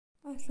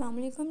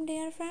Assalamualaikum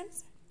dear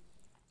friends,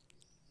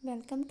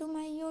 welcome to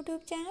my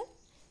YouTube channel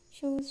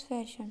Shoes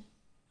Fashion.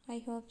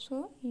 I hope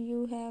so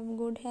you have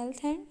good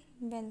health and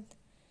wealth.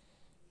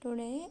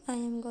 Today I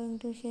am going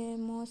to share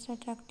most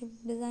attractive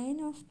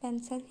design of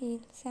pencil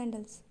heel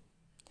sandals,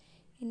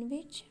 in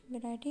which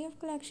variety of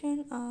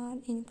collection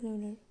are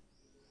included.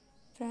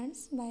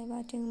 Friends, by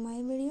watching my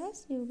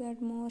videos you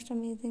get most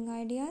amazing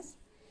ideas.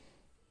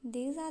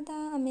 These are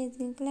the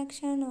amazing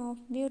collection of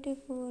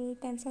beautiful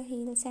pencil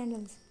heel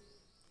sandals.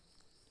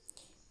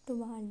 To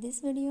watch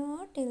this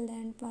video till the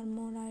end for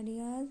more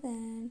ideas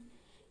and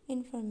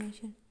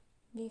information.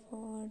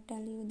 Before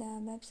tell you the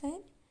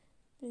website,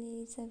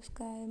 please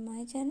subscribe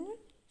my channel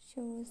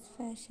Shoes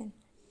Fashion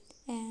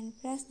and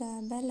press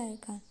the bell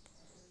icon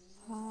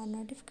for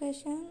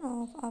notification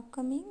of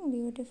upcoming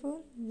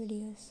beautiful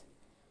videos.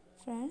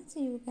 Friends,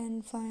 you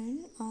can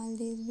find all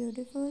these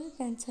beautiful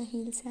pencil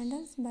heel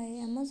sandals by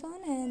Amazon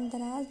and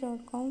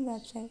Daraz.com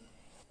website.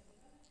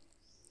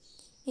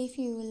 If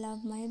you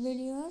love my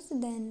videos,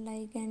 then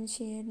like and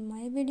share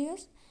my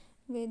videos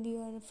with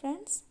your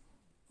friends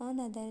on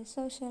other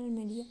social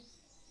media.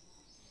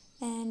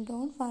 And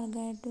don't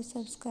forget to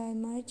subscribe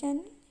my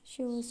channel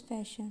Shoes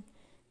Fashion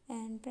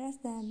and press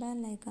the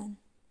bell icon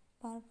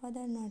for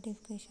further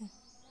notification.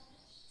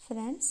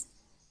 Friends,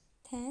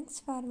 thanks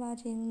for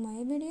watching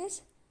my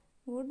videos.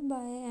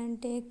 Goodbye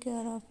and take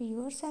care of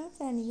yourself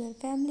and your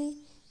family.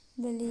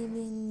 Believe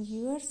in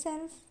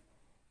yourself.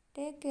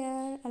 Take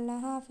care.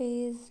 Allah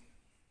Hafiz.